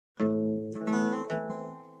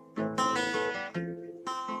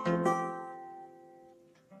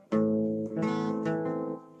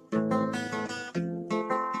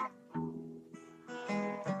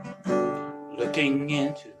looking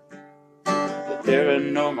into the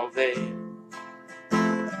paranormal veil.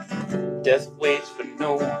 Death waits for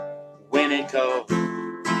no one when it calls.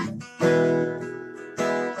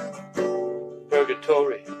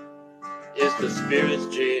 Purgatory is the spirit's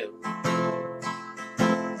jail,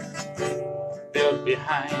 built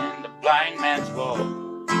behind the blind man's wall.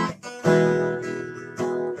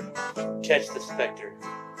 Catch the specter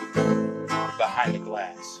behind the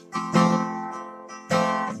glass.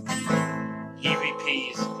 He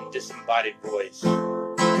repeats in disembodied voice.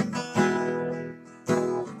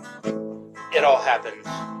 It all happens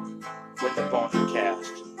when the bones are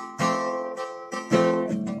cast.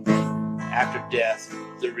 After death,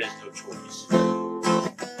 there is no choice.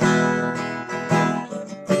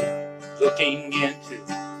 Looking into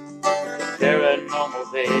the paranormal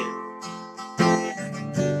veil.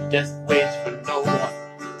 Death waits for no one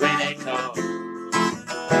when it calls.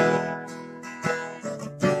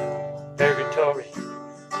 Purgatory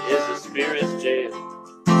is the spirit's jail,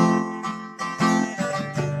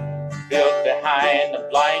 built behind the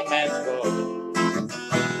blind man's wall.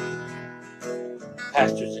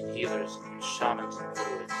 Pastors and healers and shamans and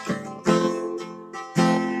druids,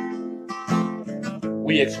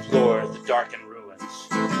 we explore the darkened ruins.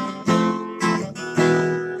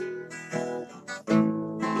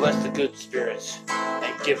 Bless the good spirits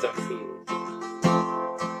and give them food.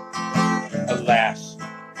 Alas,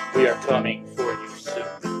 we are coming for you soon.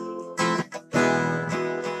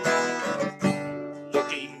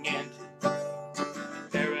 Looking into the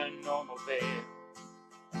paranormal veil.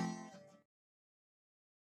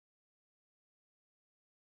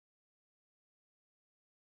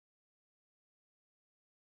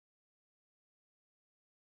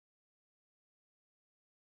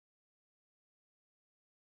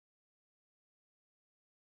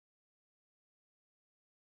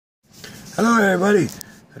 Hello everybody.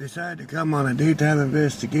 I decided to come on a daytime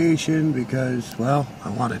investigation because, well, I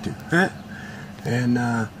wanted to. And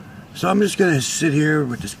so I'm just going to sit here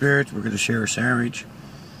with the spirits. We're going to share a sandwich.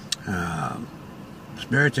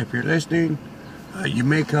 Spirits, if you're listening, you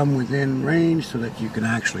may come within range so that you can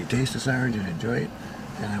actually taste the sandwich and enjoy it.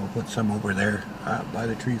 And I will put some over there by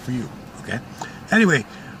the tree for you. Okay? Anyway,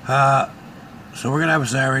 so we're going to have a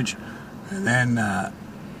sandwich. And then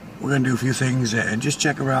we're going to do a few things and just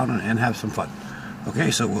check around and have some fun.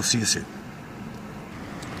 Okay, so we'll see you soon.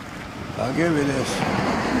 I'll give you this.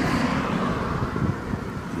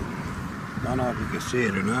 Don't know if you can see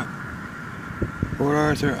it or not. Port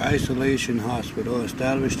Arthur Isolation Hospital,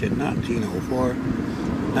 established in 1904,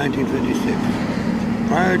 1956.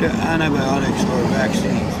 Prior to antibiotics or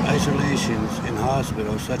vaccines, isolations in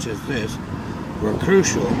hospitals such as this were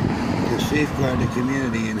crucial to safeguard the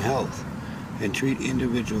community in health and treat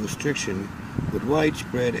individual restriction with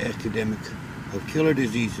widespread epidemic of killer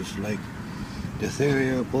diseases like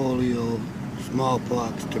diphtheria, polio,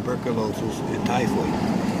 smallpox, tuberculosis, and typhoid.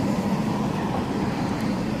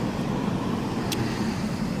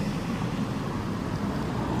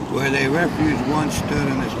 Where the refuge once stood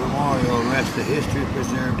in this memorial rests the history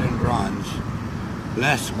preserved in bronze,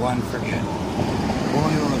 lest one forget.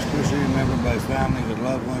 Polio is crucially remembered by families of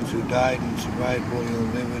loved ones who died and survived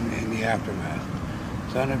polio living in the aftermath.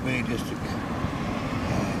 Thunder Bay District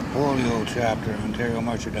Polio Chapter, Ontario,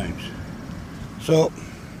 March of Dimes. So,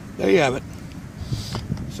 there you have it.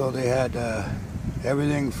 So they had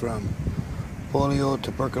everything from polio,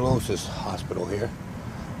 tuberculosis hospital here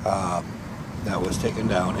that was taken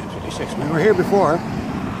down in 56. We were here before,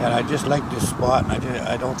 and I just liked this spot, and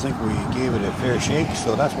I don't think we gave it a fair shake,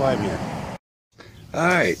 so that's why I'm here. All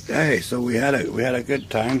right, hey, so we had a good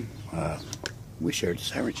time. We shared a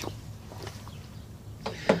sandwich.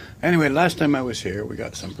 Anyway, last time I was here, we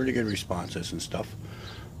got some pretty good responses and stuff.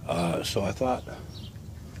 So I thought,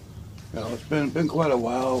 you know, it's been quite a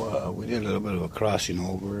while. We did a little bit of a crossing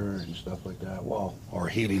over and stuff like that. Well, or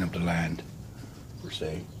healing of the land, per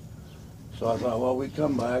se. So I thought, well, we'd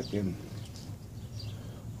come back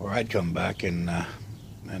or I'd come back and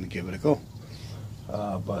give it a go.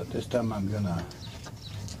 But this time I'm gonna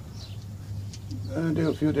do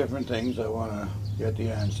a few different things. I want to get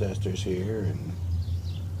the ancestors here and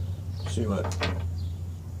see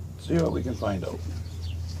what we can find out.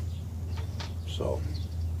 So,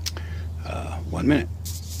 1 minute.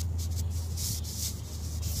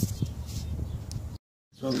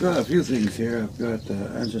 So I've got a few things here. I've got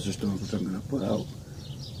ancestor stones which I'm going to put out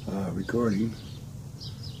recording.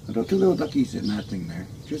 I've got two little duckies in that thing there,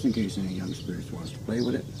 just in case any young spirits wants to play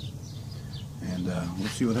with it. And we'll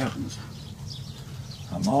see what happens.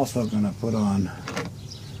 I'm also going to put on,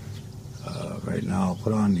 right now, I'll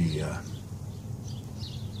put on the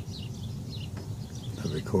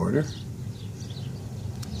recorder.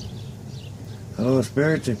 Hello,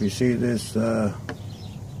 spirits. If you see this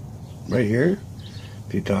right here,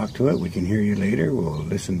 if you talk to it, we can hear you later. We'll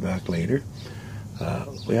listen back later.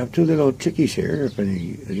 We have two little chickies here. If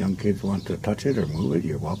any young kids want to touch it or move it,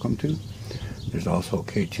 you're welcome to. There's also a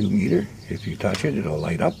K2 meter. If you touch it, it'll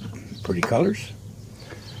light up. Pretty colors.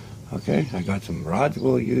 Okay, I got some rods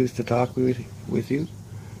we'll use to talk with you.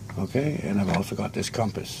 Okay, and I've also got this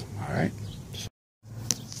compass. Alright.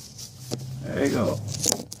 There you go.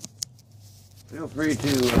 Feel free to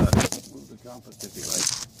move the compass if you like.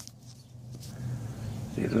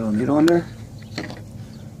 See a little needle on there?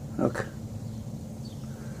 Look.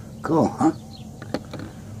 Cool, huh?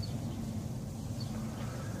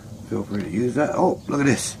 Feel free to use that. Oh, look at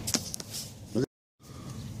this.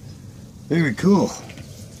 Very cool.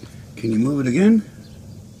 Can you move it again?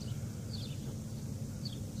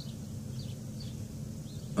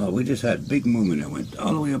 Oh, we just had big movement. It went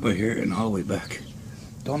all the way up here and all the way back.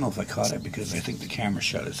 Don't know if I caught it because I think the camera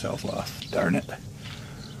shut itself off. Darn it.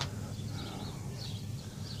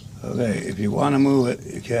 Okay, if you want to move it,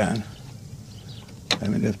 you can.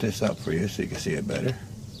 Let me lift this up for you so you can see it better.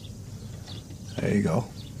 There you go.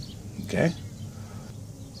 Okay.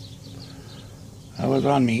 That was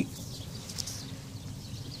on me.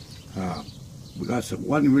 We got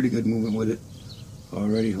one really good movement with it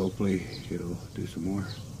already. Hopefully it'll do some more.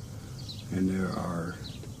 And there are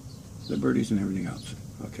the birdies and everything else.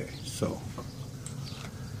 Okay, so.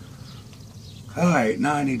 Alright,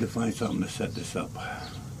 now I need to find something to set this up.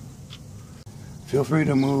 Feel free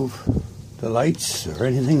to move the lights or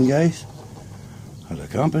anything, guys. Or the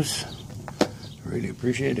compass. Really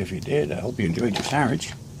appreciate it if you did. I hope you enjoyed your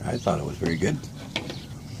sandwich. I thought it was very good.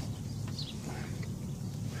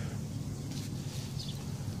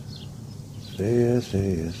 Say ya,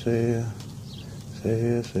 say ya, say ya. Say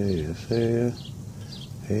ya, say ya, say ya.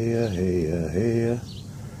 Hey ya, hey ya, hey ya.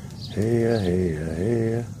 Hey ya, hey ya,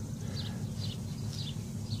 hey ya.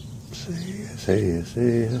 Say ya, say ya,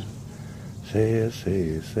 say ya. Say ya, say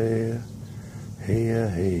ya, say ya. Hey ya,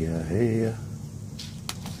 hey ya, hey ya.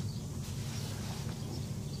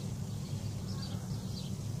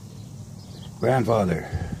 Grandfather,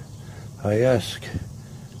 I ask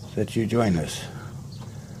that you join us.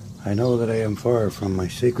 I know that I am far from my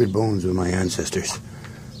sacred bones of my ancestors,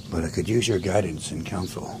 but I could use your guidance and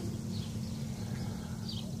counsel.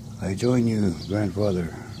 I join you,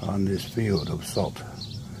 Grandfather, on this field of salt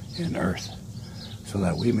and earth, so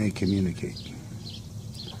that we may communicate.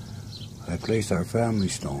 I place our family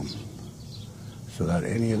stone, so that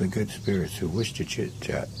any of the good spirits who wish to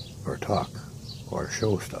chit-chat or talk or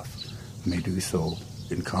show stuff may do so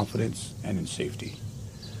in confidence and in safety.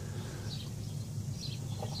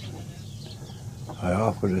 I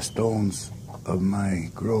offer the stones of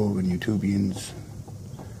my grove and Utubians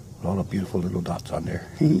with all the beautiful little dots on there.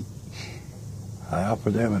 I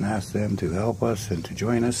offer them and ask them to help us and to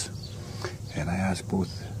join us. And I ask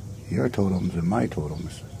both your totems and my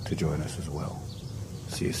totems to join us as well.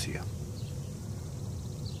 See ya, see ya.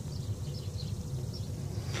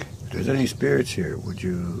 If there's any spirits here, would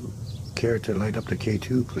you care to light up the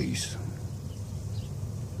K2, please?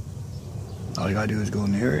 All you gotta do is go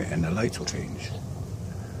near it and the lights will change.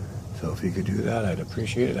 So if you could do that, I'd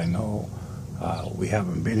appreciate it. I know we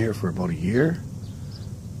haven't been here for about a year,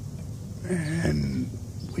 and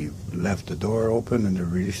we left the door open and the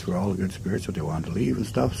release for all the good spirits that they wanted to leave and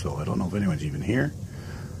stuff, so I don't know if anyone's even here.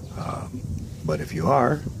 But if you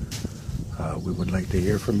are, we would like to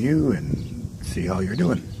hear from you and see how you're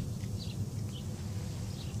doing.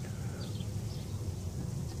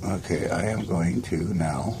 Okay, I am going to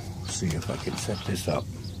now see if I can set this up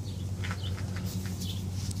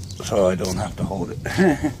so I don't have to hold it.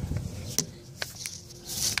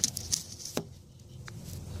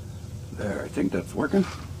 There, I think that's working.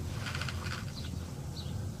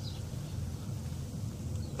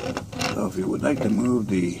 So if you would like to move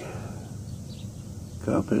the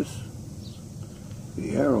compass,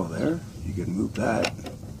 the arrow there, you can move that.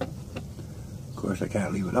 Of course I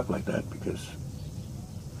can't leave it up like that because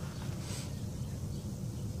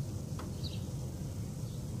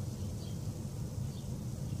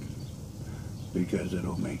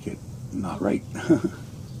it'll make it not right.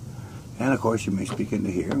 And of course you may speak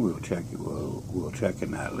into here. We'll check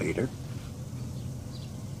in that later.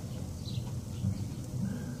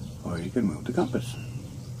 Or you can move the compass.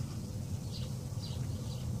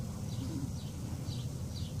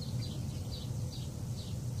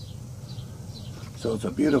 So it's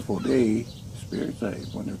a beautiful day, spirits. I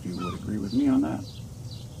wonder if you would agree with me on that.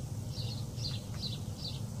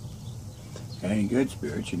 Any good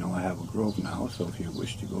spirits, you know I have a grove now, so if you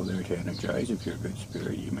wish to go there to energize, if you're a good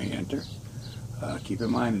spirit, you may enter. Keep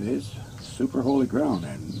in mind it is super holy ground,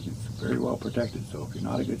 and it's very well protected. So if you're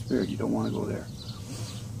not a good spirit, you don't want to go there.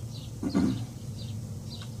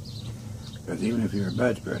 Because even if you're a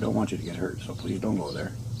bad spirit, I don't want you to get hurt. So please don't go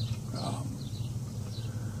there.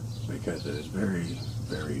 Because it is very,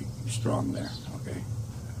 very strong there. Okay.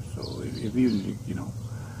 So if you know,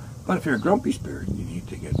 but if you're a grumpy spirit, and you need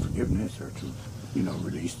to get forgiveness or to, you know,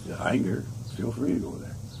 release the anger, feel free to go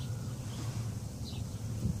there.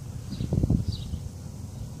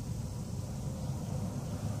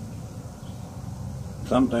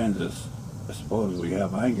 Sometimes I suppose we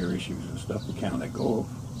have anger issues and stuff we can't let go of.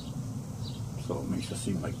 So it makes us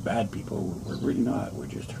seem like bad people. We're really not. We're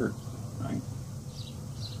just hurt, right?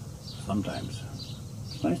 Sometimes.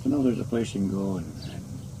 It's nice to know there's a place you can go and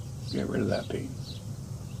get rid of that pain.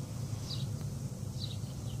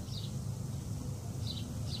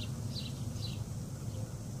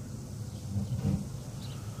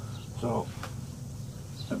 So,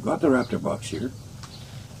 I've got the raptor box here.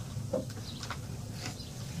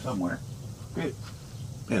 Somewhere. Good.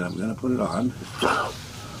 And I'm going to put it on.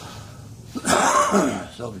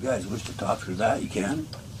 So if you guys wish to talk through that, you can.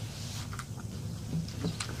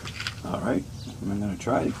 Alright. I'm going to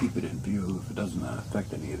try to keep it in view if it doesn't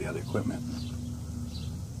affect any of the other equipment.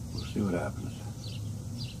 We'll see what happens.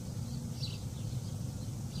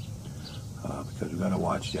 Because we've got to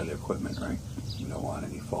watch the other equipment, right? We don't want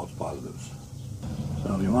any false positives.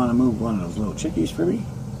 So if you want to move one of those little chickies for me,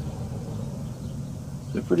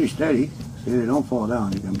 they're pretty steady. See, they don't fall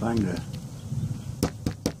down. You can bang the...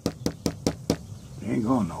 They ain't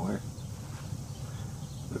going nowhere.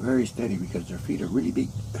 They're very steady because their feet are really big.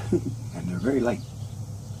 And they're very light.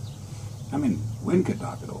 I mean, wind could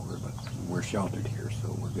knock it over, but we're sheltered here,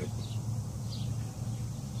 so we're good.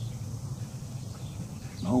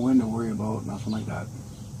 No wind to worry about, nothing like that.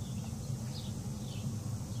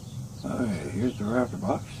 Okay, here's the raptor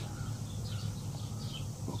box.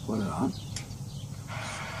 We'll put it on.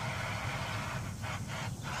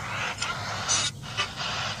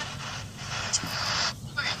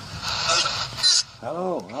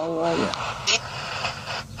 Hello, how are you?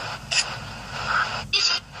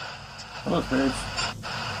 Hello, spirits.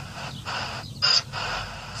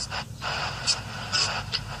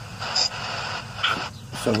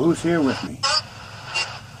 So who's here with me?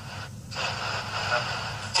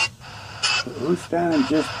 Who's standing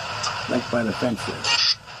just like by the fence there?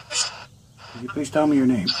 Could you please tell me your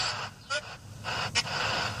name?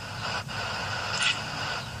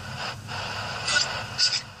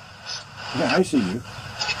 Yeah, I see you. You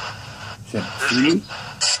said, see me?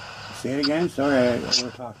 Say it again? Sorry, I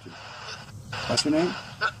overtalked you. What's your name?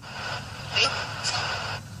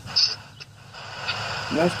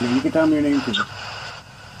 Yes, dear, you can tell me your name too.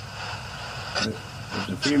 There's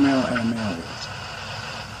a female and a male here.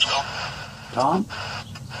 Tom?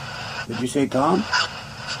 Did you say Tom?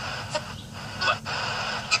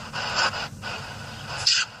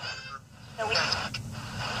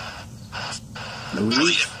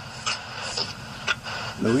 Louise?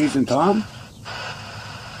 Louise and Tom?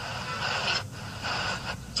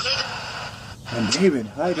 And David.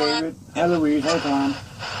 Hi, David. Hi, Louise. Hi, Tom.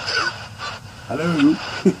 Hello.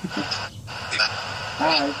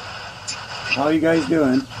 Hi. How are you guys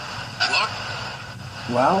doing?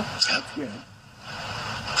 Well, that's good.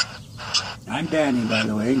 I'm Danny, by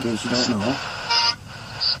the way, in case you don't know.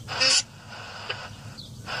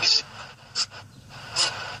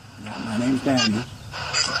 Yeah, my name's Danny.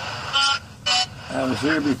 I was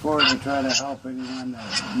here before to try to help anyone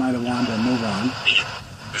that might have wanted to move on.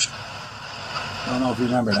 I don't know if you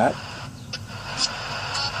remember that.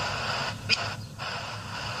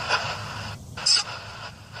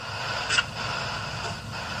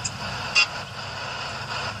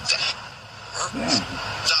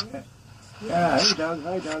 Yeah, hey Doug,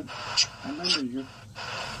 hi Doug. I remember you.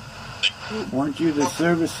 Weren't you the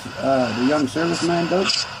the young serviceman, Doug?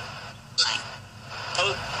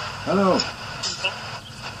 Hello.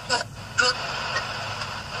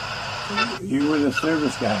 You were the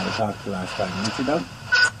service guy I talked to last time, weren't you, Doug?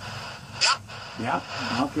 Yeah?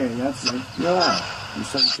 Okay, that's it. Yeah. You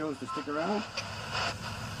said you chose to stick around?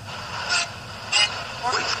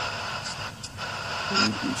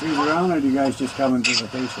 You choose around, or do you guys just come in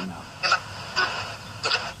visitation now?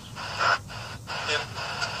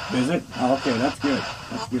 Visit? Oh, okay, that's good.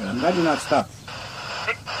 That's good. I'm glad you're not stuck.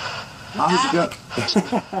 As long as you go.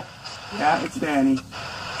 Yeah, it's Danny.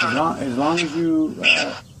 As long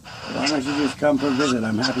as you just come for a visit,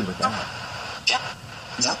 I'm happy with that.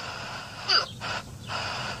 Yep.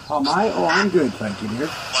 How am I? Oh, I'm good, thank you, dear.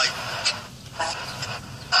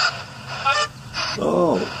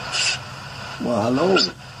 Oh. Well, hello.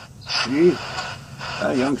 See?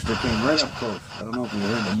 That youngster came right up close. I don't know if you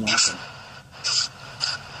heard him walking.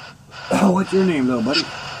 Oh, what's your name, though, buddy?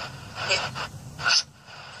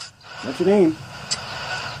 What's your name?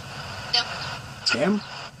 Kim?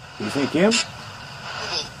 Did you say Kim?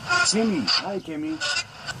 Kimmy. Hi, Kimmy.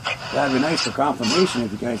 That'd be nice for confirmation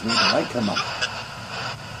if you guys made the light come up.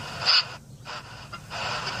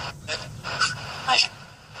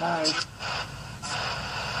 Hi.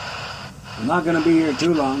 I'm not going to be here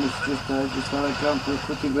too long. It's just thought I'd come for a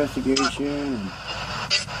quick investigation and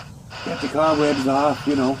get the cobwebs off,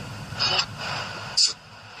 you know.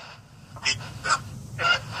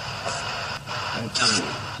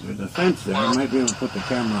 There's a fence there. I might be able to put the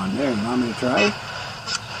camera on there. You want me to try?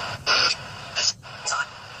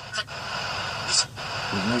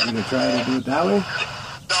 Would you like me to try to do it that way?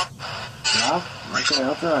 Yeah? Okay,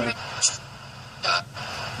 I'll try.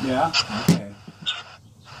 Yeah? Okay.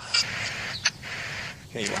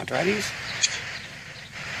 Okay, you want to try these?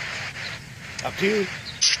 Up to you.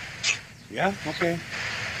 Yeah? Okay.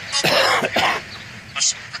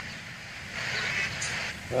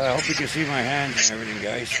 Well, I hope you can see my hands and everything,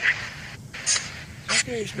 guys.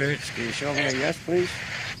 Okay, spirits, can you show me a yes, please?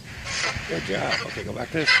 Good job. Okay, go back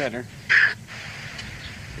to the center.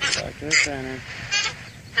 Go back to the center.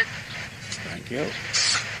 Thank you.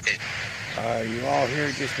 Are you all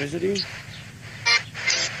here just visiting?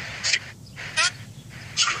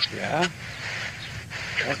 Yeah?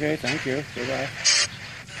 Okay, thank you. Goodbye.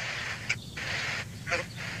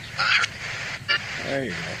 There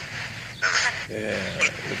you go.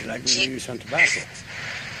 Would you like me to use some tobacco?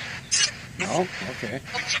 No? Okay.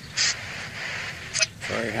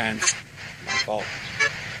 Sorry, hands. My fault.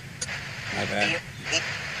 My bad.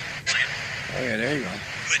 Oh yeah, there you go.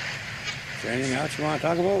 Is there anything else you want to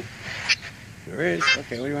talk about? There is.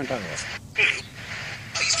 Okay, what do you want to talk about?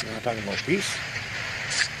 You want to talk about peace?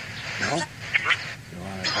 No? You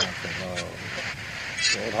want to talk about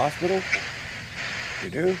the old hospital? You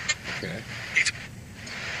do? Okay.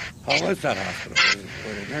 How was that hospital?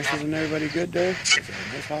 Were the nurses and everybody good there? Was it a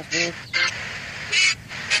nice hospital?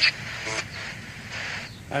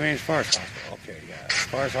 I mean, as far as hospital. Okay, yeah. As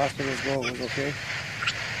far as hospitals go, it was okay?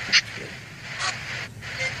 That's good.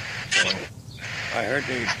 So, I heard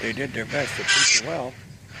they did their best to treat you well.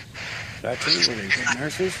 Is that true? Were they good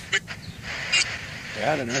nurses?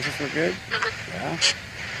 Yeah, the nurses were good? Yeah?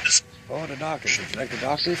 Oh, the doctors. Did you like the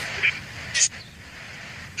doctors?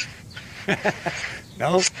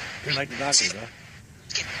 No? Didn't like the doctors, huh?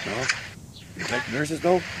 No? You like the nurses,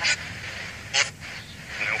 though?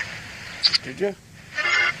 Did you?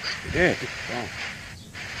 You did? Oh.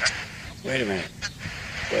 Wait a minute.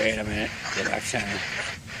 Wait a minute. Go back center.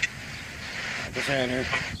 Back to center.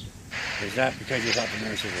 Is that because you thought the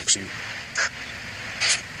nurses were cute?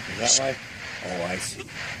 Is that why? Oh, I see.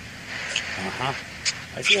 Uh-huh.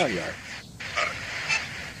 I see how you are.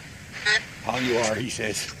 How you are, he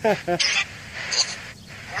says.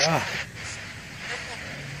 Ah.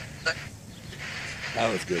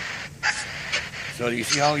 That was good. So do you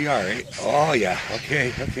see how you are, right? Oh, yeah.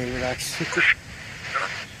 Okay, relax.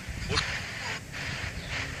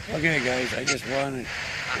 Okay, guys, I just wanted...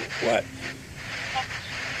 What?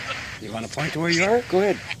 You want to point to where you are? Go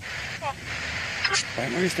ahead.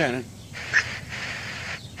 Point where you're standing.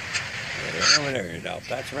 Over there. No,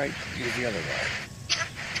 that's right. Use the other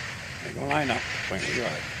rod. Go line up. Point where you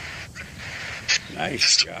are.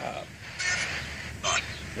 Nice job.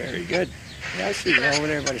 Very good. Yeah, I see you over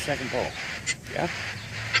there by the second pole. Yeah?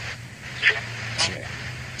 Okay.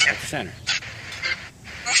 At the center.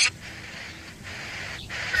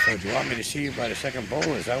 So do you want me to see you by the second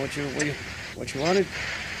pole? Is that what you wanted?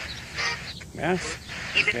 Yeah?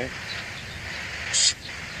 Okay.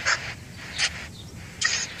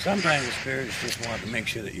 Sometimes the spirits just want to make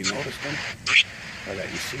sure that you notice them, or that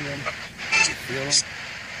you see them, or you feel them,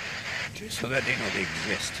 just so that they know they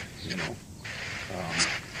exist, you know.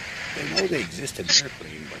 They know they exist in their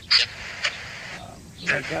plane, but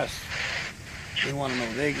like us, we want to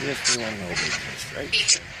know they exist, we want to know they exist,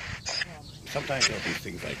 right? Sometimes they'll do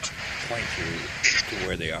things like point you to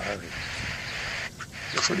where they are.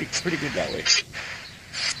 They're pretty good that way.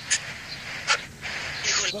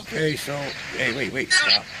 Okay, so, hey, wait,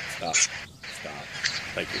 stop.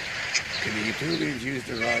 Thank you. Can the Utopians use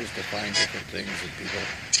their eyes to find different things in people?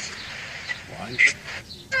 One.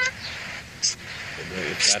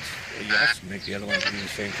 If that's a yes, make the other one do the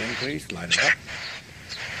same thing, please. Line it up.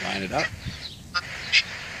 Line it up.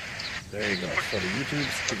 There you go. So the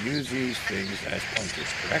YouTubes can use these things as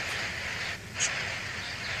pointers, correct?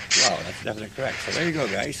 Wow, that's definitely correct. So there you go,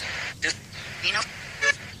 guys.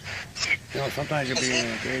 You know, sometimes you'll be in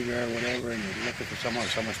a graveyard or whatever, and you're looking for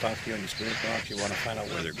someone's talking to you on your spirit box. You want to find out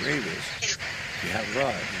where their grave is. You have a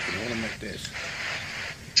rod. You can hold them like this,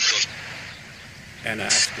 and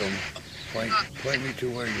ask them, point me to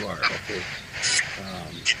where you are. Okay.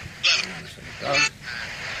 Hang on a second. Doug,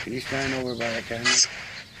 can you stand over by that camera?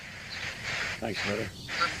 Thanks, brother.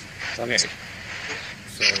 Okay.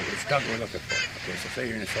 So it's Doug we're looking for. Okay. So say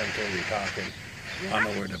you're in a cemetery, you're talking. I don't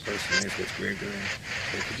know where the person is, which grave they're in.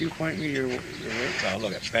 So could you point me your way? Oh,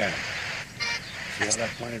 look at bam. See how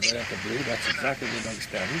that pointed right at the blue? That's exactly where Doug's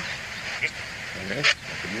standing. Okay, I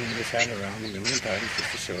can move this hand around a million times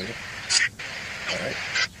just to show you. Alright,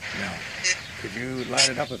 now, could you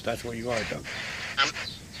line it up if that's where you are, Doug?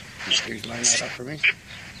 Can you please line that up for me?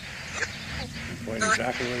 And point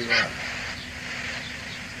exactly where you are.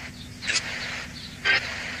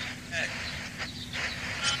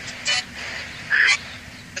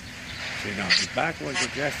 See, now the back was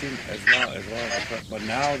adjusting as well as the front, but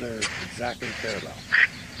now they're exactly parallel.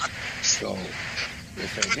 So they're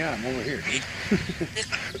saying, yeah, I'm over here, dude.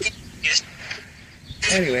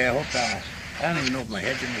 Anyway, I hope I don't even know if my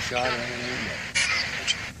head's in the shot or anything,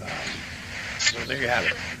 but so there you have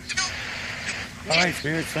it. All right,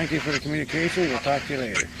 spirits, thank you for the communication. We'll talk to you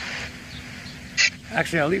later.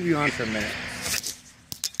 Actually, I'll leave you on for a minute.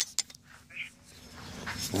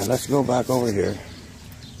 Now let's go back over here.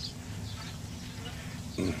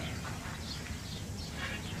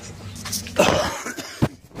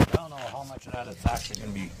 I don't know how much of that is actually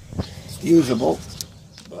going to be usable,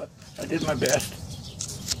 but I did my best.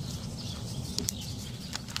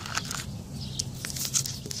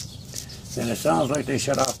 And it sounds like they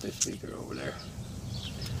shut off this speaker over there.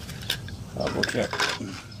 I'll go check.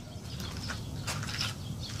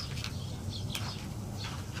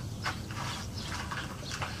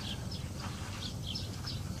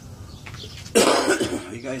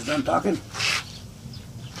 You guys done talking?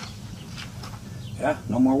 Yeah,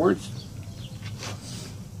 no more words?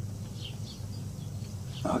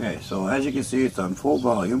 Okay, so as you can see, it's on full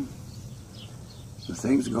volume. The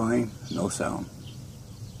thing's going, no sound.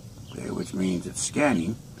 Okay, which means it's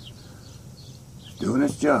scanning. It's doing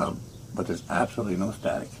its job, but there's absolutely no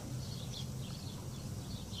static.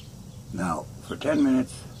 Now, for 10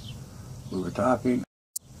 minutes, we were talking,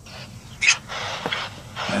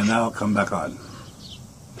 and now it'll come back on.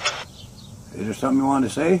 Is there something you want to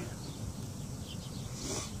say?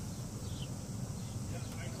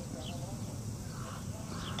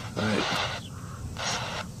 Alright.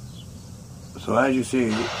 So as you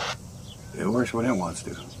see, it works when it wants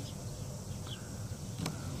to.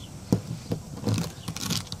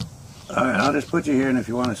 Alright, I'll just put you here, and if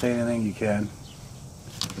you want to say anything, you can.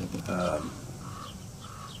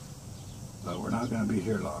 But we're not going to be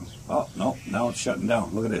here long. Oh, no, now it's shutting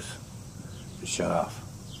down. Look at this. It's shut off.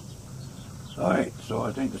 Alright, so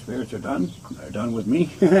I think the spirits are done. They're done with me.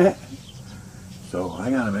 So,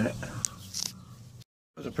 hang on a minute.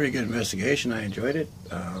 It was a pretty good investigation. I enjoyed it.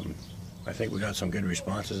 I think we got some good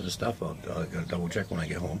responses and stuff. I'll gotta double check when I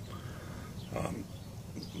get home.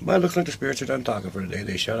 But it looks like the spirits are done talking for today.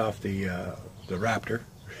 They shut off the Raptor.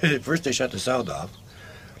 First they shut the sound off.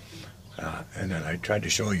 And then I tried to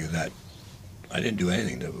show you that I didn't do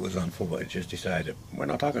anything that was on full. It just decided we're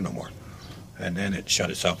not talking no more. And then it shut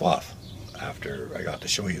itself off after I got to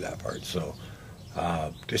show you that part. So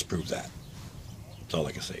disprove that. That's all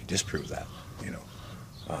I can say. Disprove that, you know.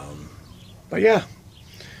 But yeah.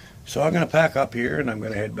 So I'm going to pack up here, and I'm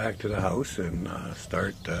going to head back to the house and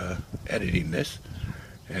start editing this.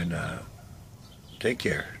 And take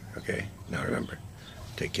care, okay? Now remember,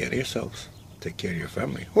 take care of yourselves. Take care of your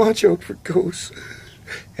family. Watch out for ghosts.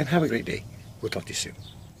 And have a great day. We'll talk to you soon.